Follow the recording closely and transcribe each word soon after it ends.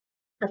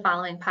The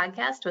following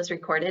podcast was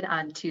recorded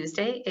on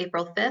Tuesday,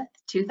 April 5th,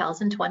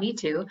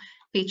 2022,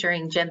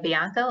 featuring Jim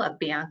Bianco of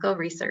Bianco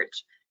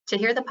Research. To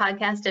hear the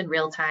podcast in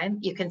real time,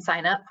 you can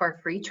sign up for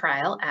a free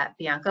trial at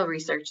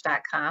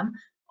biancoresearch.com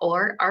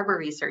or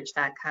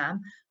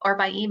arborresearch.com, or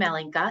by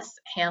emailing Gus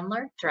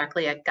Handler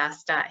directly at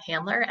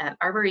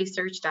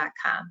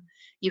gus.handler@arborresearch.com.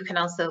 You can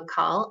also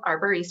call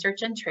Arbor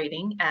Research and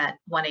Trading at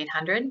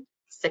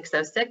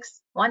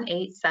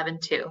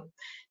 1-800-606-1872.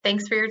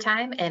 Thanks for your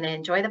time and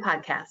enjoy the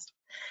podcast.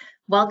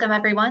 Welcome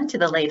everyone to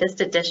the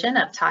latest edition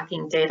of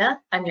Talking Data.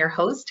 I'm your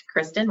host,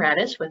 Kristen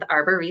Radosh with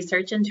Arbor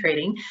Research and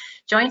Trading,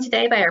 joined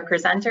today by our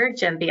presenter,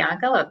 Jim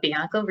Bianco of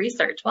Bianco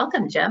Research.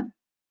 Welcome, Jim.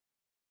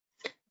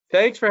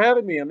 Thanks for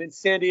having me. I'm in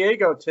San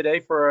Diego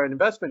today for an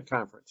investment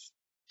conference.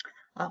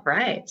 All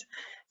right.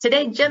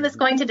 Today, Jim is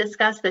going to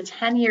discuss the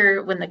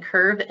 10-year when the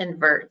curve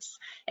inverts.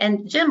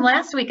 And Jim,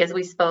 last week as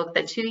we spoke,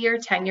 the 2-year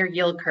 10-year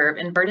yield curve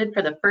inverted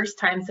for the first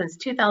time since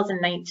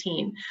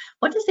 2019.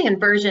 What does the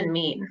inversion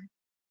mean?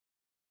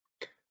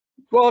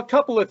 Well, a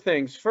couple of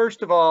things.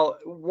 First of all,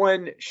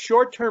 when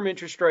short-term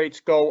interest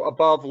rates go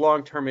above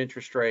long-term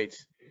interest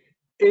rates,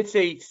 it's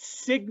a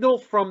signal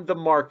from the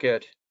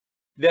market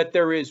that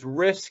there is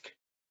risk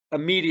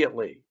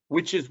immediately,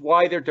 which is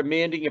why they're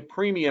demanding a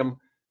premium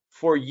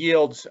for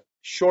yields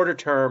shorter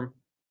term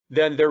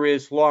than there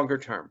is longer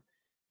term.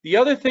 The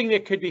other thing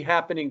that could be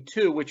happening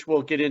too, which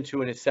we'll get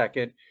into in a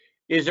second,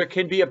 is there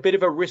can be a bit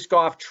of a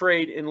risk-off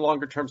trade in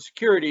longer-term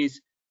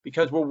securities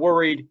because we're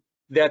worried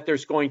that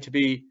there's going to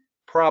be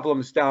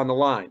problems down the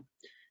line.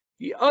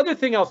 The other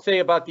thing I'll say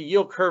about the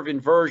yield curve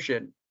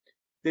inversion,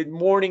 the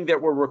morning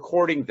that we're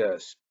recording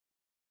this,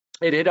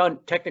 it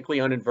had technically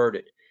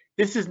uninverted.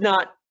 This is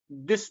not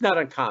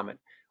uncommon.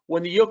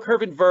 When the yield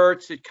curve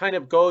inverts, it kind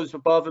of goes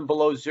above and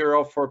below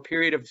zero for a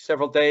period of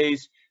several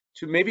days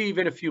to maybe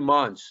even a few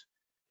months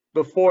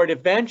before it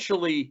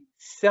eventually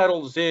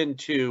settles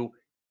into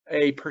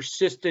a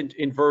persistent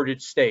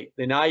inverted state.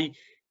 And I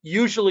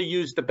usually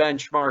use the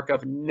benchmark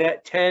of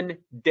 10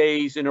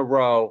 days in a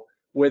row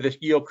where the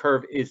yield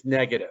curve is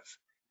negative.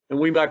 And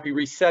we might be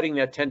resetting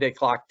that 10-day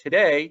clock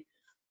today,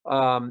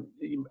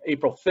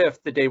 April 5th,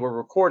 the day we're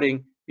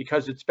recording,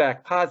 because it's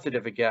back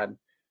positive again.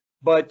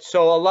 But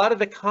so a lot of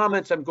the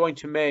comments I'm going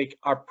to make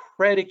are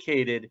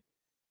predicated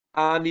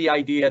on the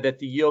idea that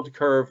the yield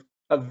curve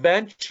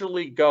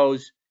eventually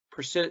goes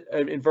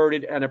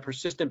inverted on a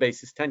persistent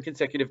basis, 10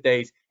 consecutive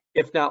days,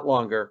 if not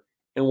longer,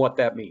 and what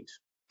that means.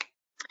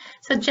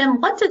 So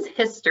Jim, what does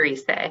history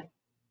say?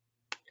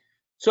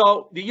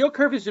 So the yield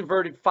curve is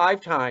inverted 5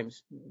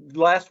 times,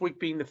 last week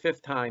being the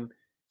 5th time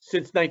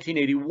since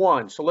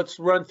 1981. So let's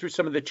run through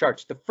some of the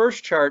charts. The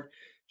first chart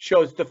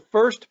shows the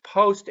first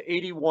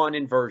post-81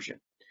 inversion.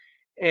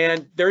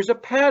 And there's a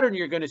pattern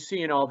you're going to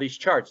see in all these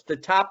charts. The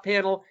top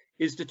panel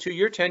is the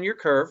 2-year 10-year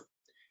curve,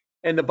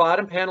 and the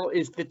bottom panel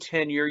is the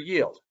 10-year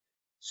yield.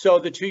 So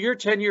the 2-year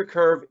 10-year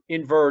curve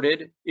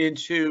inverted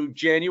into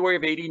January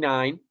of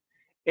 89,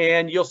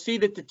 and you'll see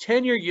that the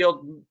 10-year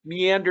yield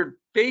meandered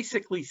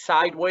basically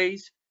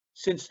sideways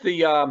since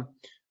the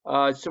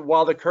so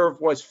while the curve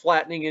was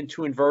flattening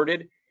into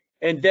inverted,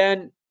 and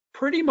then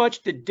pretty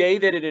much the day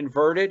that it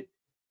inverted,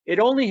 it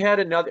only had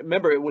another.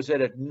 Remember, it was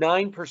at a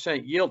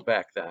 9% yield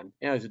back then.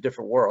 Yeah, it was a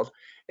different world.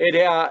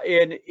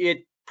 And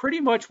it pretty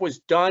much was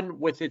done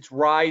with its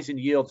rise in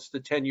yields. The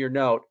 10-year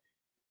note,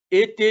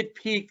 it did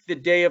peak the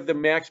day of the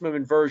maximum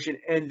inversion,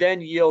 and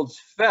then yields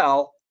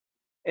fell.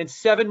 And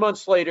 7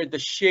 months later, the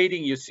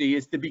shading you see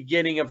is the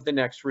beginning of the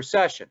next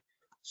recession.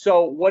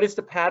 So what is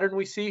the pattern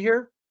we see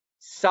here?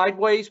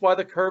 Sideways while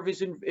the curve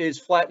is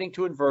flattening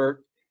to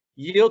invert.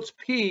 Yields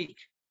peak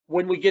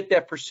when we get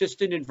that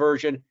persistent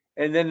inversion,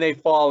 and then they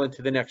fall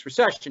into the next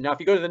recession. Now, if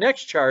you go to the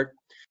next chart,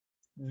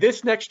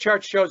 this next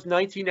chart shows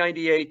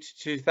 1998 to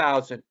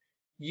 2000.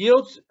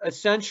 Yields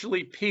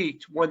essentially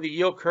peaked when the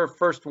yield curve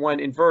first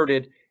went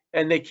inverted,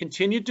 and they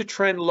continued to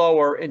trend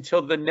lower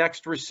until the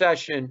next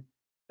recession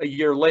a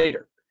year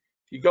later.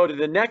 If you go to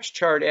the next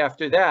chart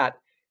after that,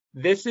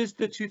 this is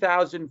the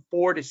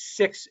 2004 to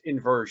 6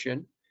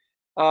 inversion.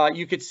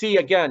 You could see,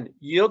 again,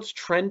 yields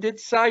trended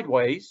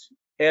sideways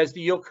as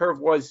the yield curve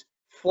was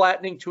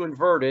flattening to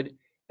inverted.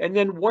 And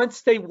then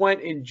once they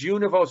went in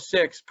June of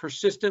 06,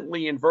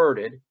 persistently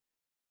inverted,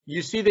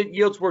 you see that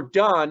yields were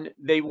done.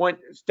 They went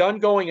done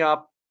going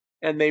up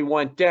and they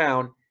went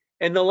down.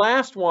 And the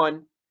last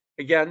one,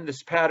 again,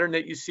 this pattern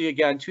that you see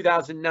again,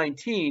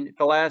 2019,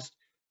 the last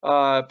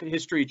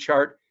history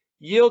chart,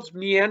 yields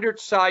meandered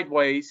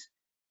sideways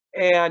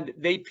and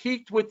they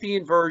peaked with the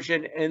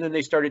inversion and then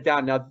they started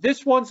down. Now,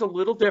 this one's a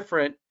little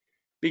different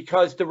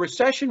because the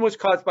recession was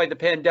caused by the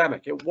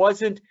pandemic. It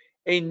wasn't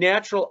a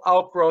natural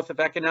outgrowth of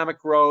economic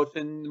growth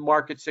and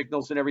market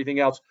signals and everything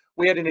else.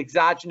 We had an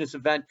exogenous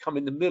event come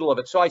in the middle of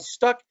it. So I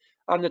stuck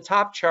on the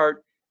top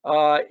chart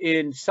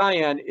in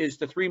cyan is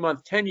the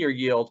 3-month 10-year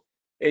yield.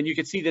 And you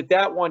can see that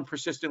that one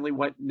persistently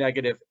went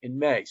negative in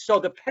May. So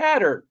the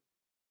pattern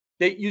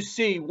that you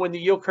see when the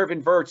yield curve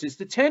inverts is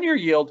the 10-year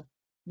yield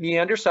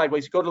meander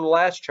sideways. Go to the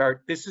last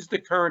chart. This is the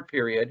current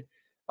period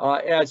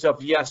as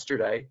of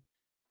yesterday.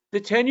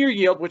 the 10-year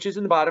yield, which is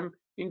in the bottom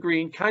in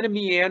green, kind of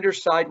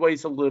meanders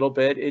sideways a little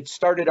bit. It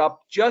started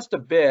up just a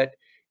bit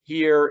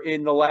here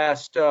in the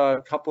last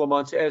couple of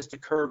months as the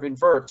curve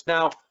inverts.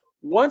 Now,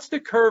 once the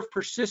curve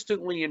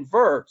persistently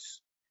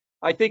inverts,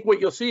 I think what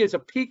you'll see is a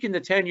peak in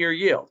the 10-year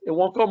yield. It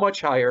won't go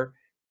much higher.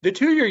 The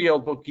 2-year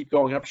yield will keep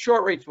going up,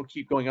 short rates will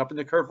keep going up, and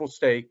the curve will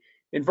stay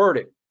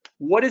inverted.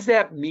 What does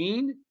that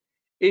mean?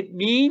 It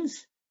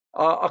means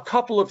a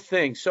couple of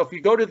things. So if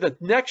you go to the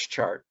next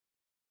chart,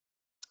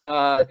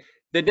 the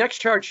next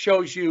chart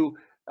shows you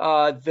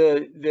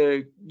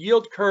the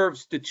yield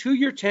curves, the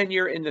 2-year,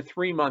 10-year, and the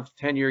 3-month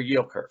 10-year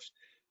yield curves.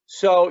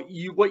 So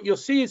what you'll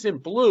see is in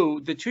blue,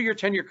 the 2-year,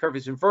 10-year curve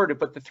is inverted,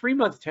 but the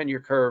 3-month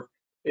 10-year curve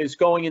is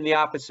going in the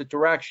opposite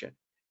direction.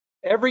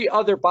 Every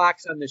other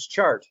box on this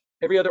chart,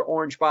 every other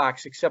orange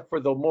box, except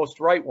for the most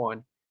right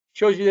one,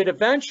 shows you that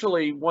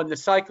eventually, when the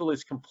cycle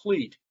is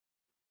complete,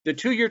 the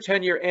 2-year,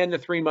 10-year, and the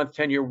 3-month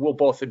 10-year will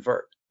both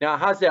invert. Now,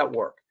 how's that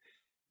work?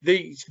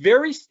 The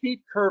very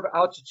steep curve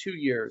out to 2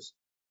 years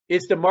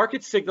is the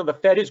market signal the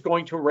Fed is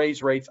going to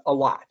raise rates a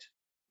lot.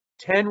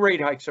 10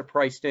 rate hikes are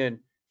priced in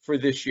for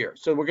this year.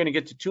 So we're going to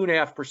get to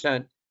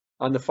 2.5%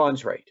 on the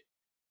funds rate.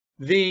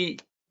 The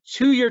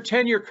 2-year,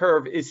 10-year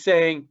curve is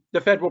saying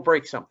the Fed will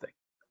break something,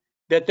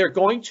 that they're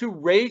going to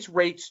raise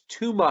rates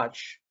too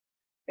much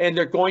and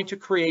they're going to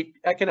create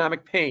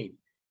economic pain,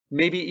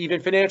 maybe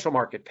even financial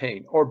market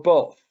pain, or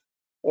both,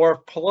 or a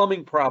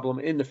plumbing problem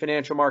in the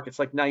financial markets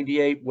like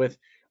 98 with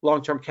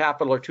long-term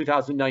capital or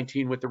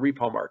 2019 with the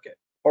repo market,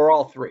 or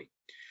all three.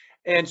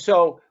 And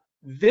so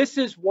this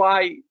is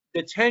why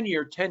the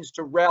 10-year tends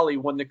to rally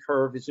when the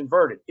curve is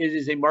inverted. It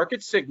is a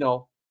market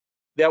signal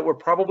that we're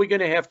probably going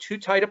to have too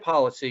tight a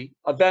policy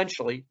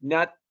eventually,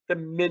 not the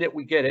minute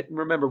we get it. And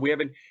remember, we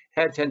haven't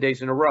had 10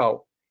 days in a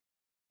row.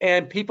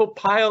 And people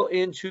pile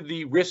into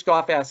the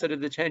risk-off asset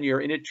of the 10-year,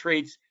 and it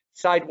trades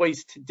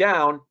sideways to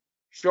down.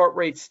 Short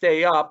rates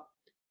stay up.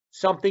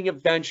 Something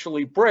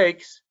eventually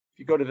breaks. If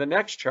you go to the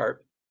next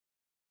chart,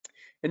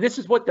 and this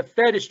is what the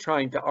Fed is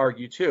trying to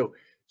argue too.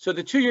 So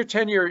the 2-year,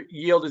 10-year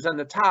yield is on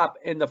the top,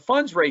 and the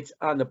funds rate's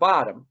on the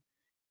bottom.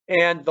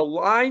 And the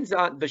lines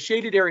on the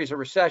shaded areas are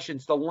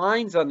recessions. The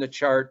lines on the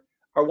chart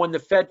are when the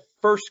Fed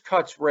first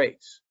cuts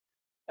rates.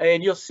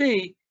 And you'll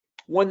see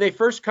when they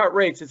first cut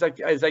rates, as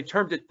I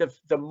termed it,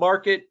 the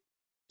market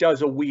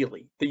does a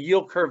wheelie. The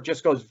yield curve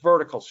just goes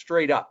vertical,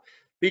 straight up,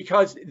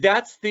 because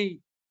that's the,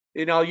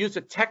 and I'll use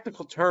a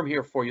technical term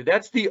here for you,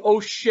 that's the oh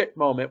shit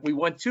moment. We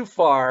went too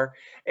far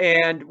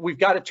and we've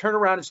got to turn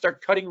around and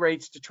start cutting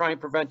rates to try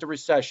and prevent a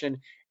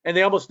recession. And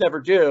they almost never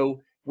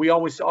do. We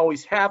always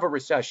have a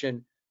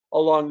recession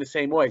along the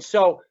same way.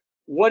 So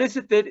what is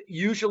it that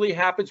usually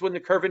happens when the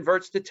curve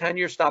inverts? The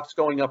 10-year stops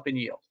going up in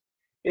yield.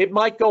 It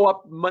might go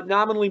up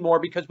nominally more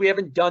because we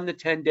haven't done the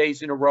 10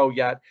 days in a row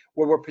yet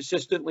where we're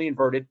persistently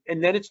inverted,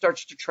 and then it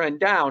starts to trend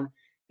down.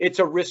 It's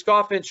a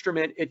risk-off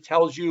instrument. It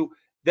tells you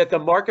that the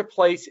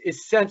marketplace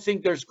is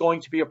sensing there's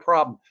going to be a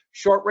problem.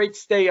 Short rates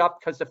stay up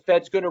because the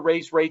Fed's going to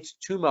raise rates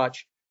too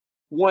much.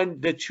 When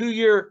the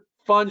 2-year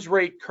funds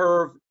rate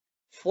curve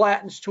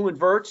flattens to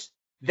inverts,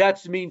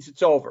 that means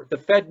it's over. The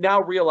Fed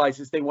now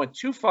realizes they went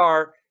too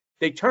far.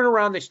 They turn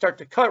around, they start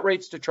to cut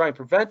rates to try and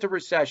prevent a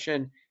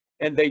recession,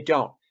 and they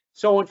don't.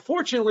 So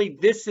unfortunately,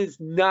 this is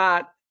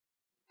not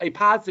a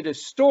positive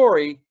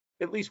story,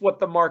 at least what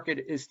the market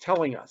is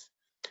telling us.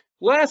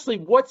 Lastly,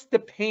 what's the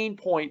pain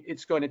point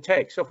it's going to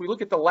take? So if we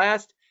look at the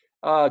last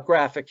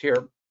graphic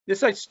here,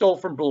 this I stole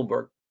from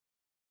Bloomberg.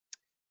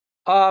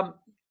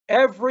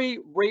 Every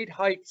rate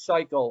hike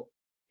cycle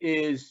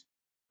is,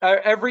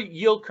 every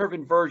yield curve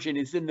inversion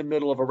is in the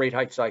middle of a rate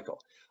hike cycle.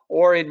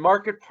 Or in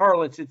market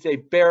parlance, it's a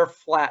bear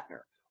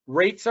flattener.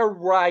 Rates are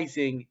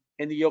rising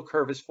and the yield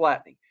curve is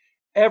flattening.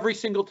 Every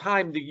single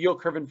time the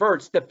yield curve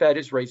inverts, the Fed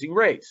is raising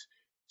rates.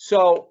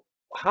 So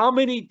how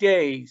many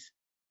days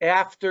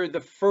after the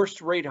first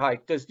rate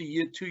hike does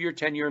the 2-year,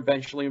 10-year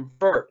eventually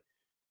invert?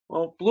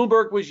 Well,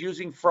 Bloomberg was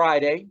using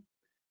Friday.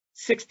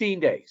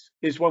 16 days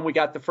is when we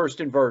got the first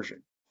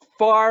inversion.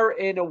 Far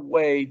and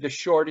away the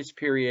shortest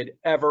period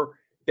ever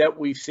that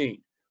we've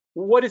seen.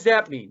 What does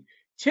that mean?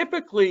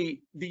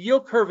 Typically, the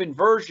yield curve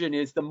inversion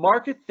is the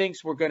market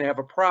thinks we're going to have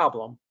a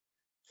problem.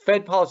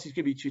 Fed policy is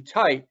going to be too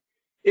tight.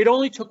 It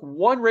only took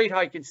one rate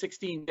hike in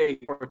 16 days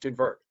for it to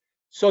invert.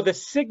 So the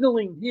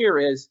signaling here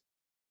is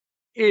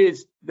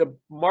the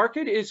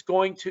market is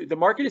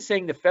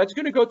saying the Fed's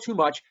going to go too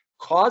much,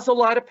 cause a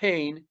lot of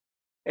pain,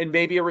 and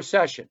maybe a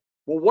recession.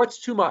 Well, what's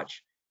too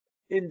much?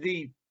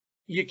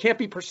 You can't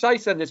be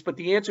precise on this, but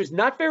the answer is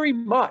not very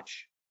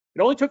much.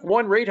 It only took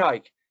one rate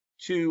hike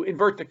to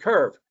invert the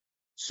curve.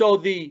 So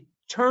the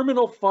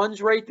terminal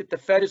funds rate that the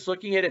Fed is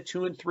looking at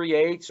 2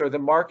 3/8, or the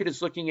market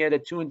is looking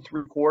at 2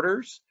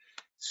 3/4.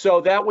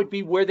 So that would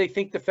be where they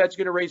think the Fed's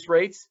going to raise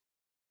rates.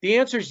 The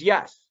answer is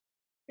yes.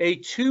 A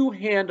 2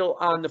 handle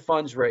on the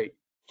funds rate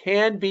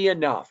can be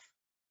enough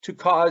to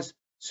cause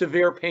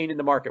severe pain in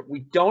the market. We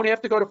don't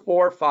have to go to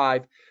 4 or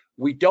 5.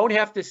 We don't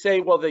have to say,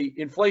 well, the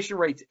inflation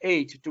rate's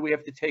 8. Do we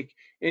have to take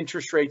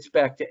interest rates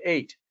back to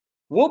 8?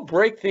 We'll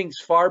break things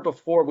far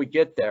before we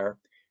get there.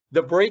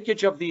 the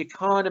breakage of the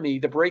economy,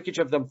 the breakage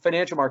of the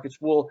financial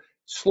markets will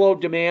slow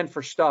demand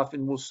for stuff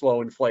and will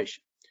slow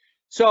inflation.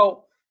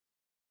 So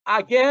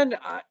again,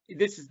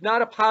 this is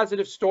not a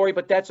positive story,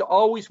 but that's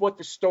always what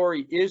the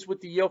story is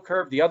with the yield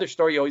curve. The other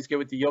story you always get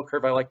with the yield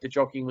curve, I like to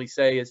jokingly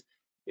say,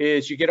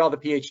 is you get all the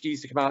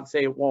PhDs to come out and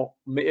say it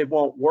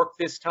won't work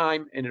this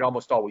time, and it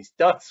almost always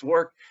does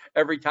work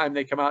every time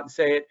they come out and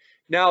say it.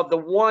 Now, the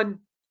one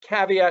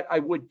caveat I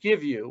would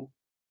give you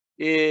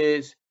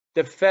is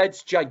the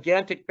Fed's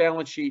gigantic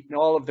balance sheet and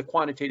all of the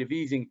quantitative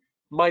easing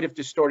might have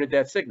distorted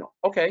that signal.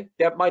 Okay,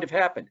 that might have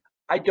happened.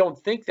 I don't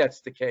think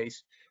that's the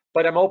case,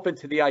 but I'm open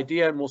to the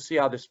idea, and we'll see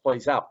how this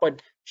plays out.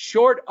 But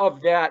short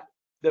of that,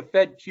 the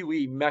Fed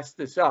QE messed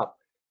this up.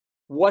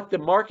 What the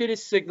market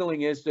is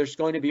signaling is there's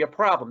going to be a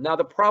problem. Now,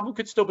 the problem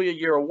could still be a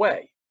year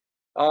away,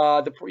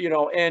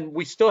 and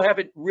we still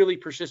haven't really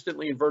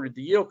persistently inverted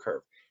the yield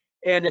curve.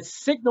 And a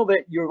signal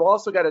that you've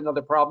also got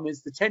another problem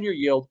is the 10-year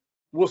yield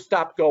will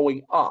stop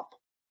going up.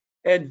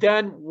 And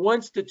then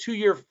once the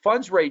 2-year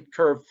funds rate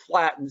curve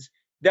flattens,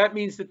 that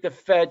means that the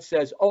Fed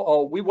says,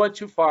 oh, we went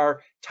too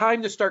far,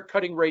 time to start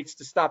cutting rates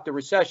to stop the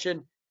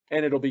recession,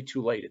 and it'll be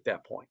too late at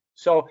that point.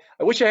 So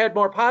I wish I had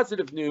more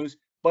positive news,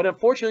 but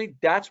unfortunately,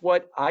 that's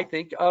what I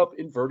think of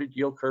inverted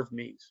yield curve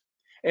means.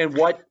 And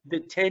what the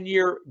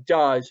 10-year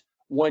does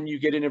when you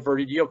get an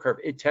inverted yield curve,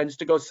 it tends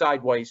to go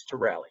sideways to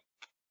rally.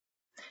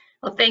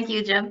 Well, thank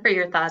you, Jim, for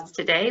your thoughts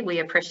today. We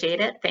appreciate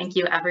it. Thank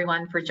you,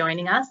 everyone, for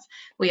joining us.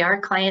 We are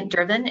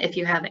client-driven. If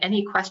you have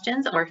any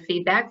questions or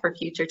feedback for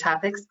future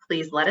topics,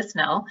 please let us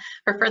know.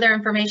 For further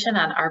information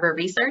on Arbor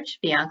Research,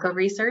 Bianco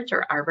Research,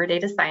 or Arbor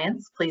Data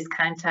Science, please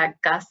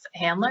contact Gus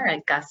Handler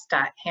at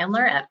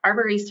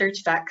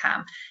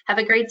gus.handler@arborresearch.com. Have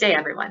a great day,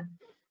 everyone.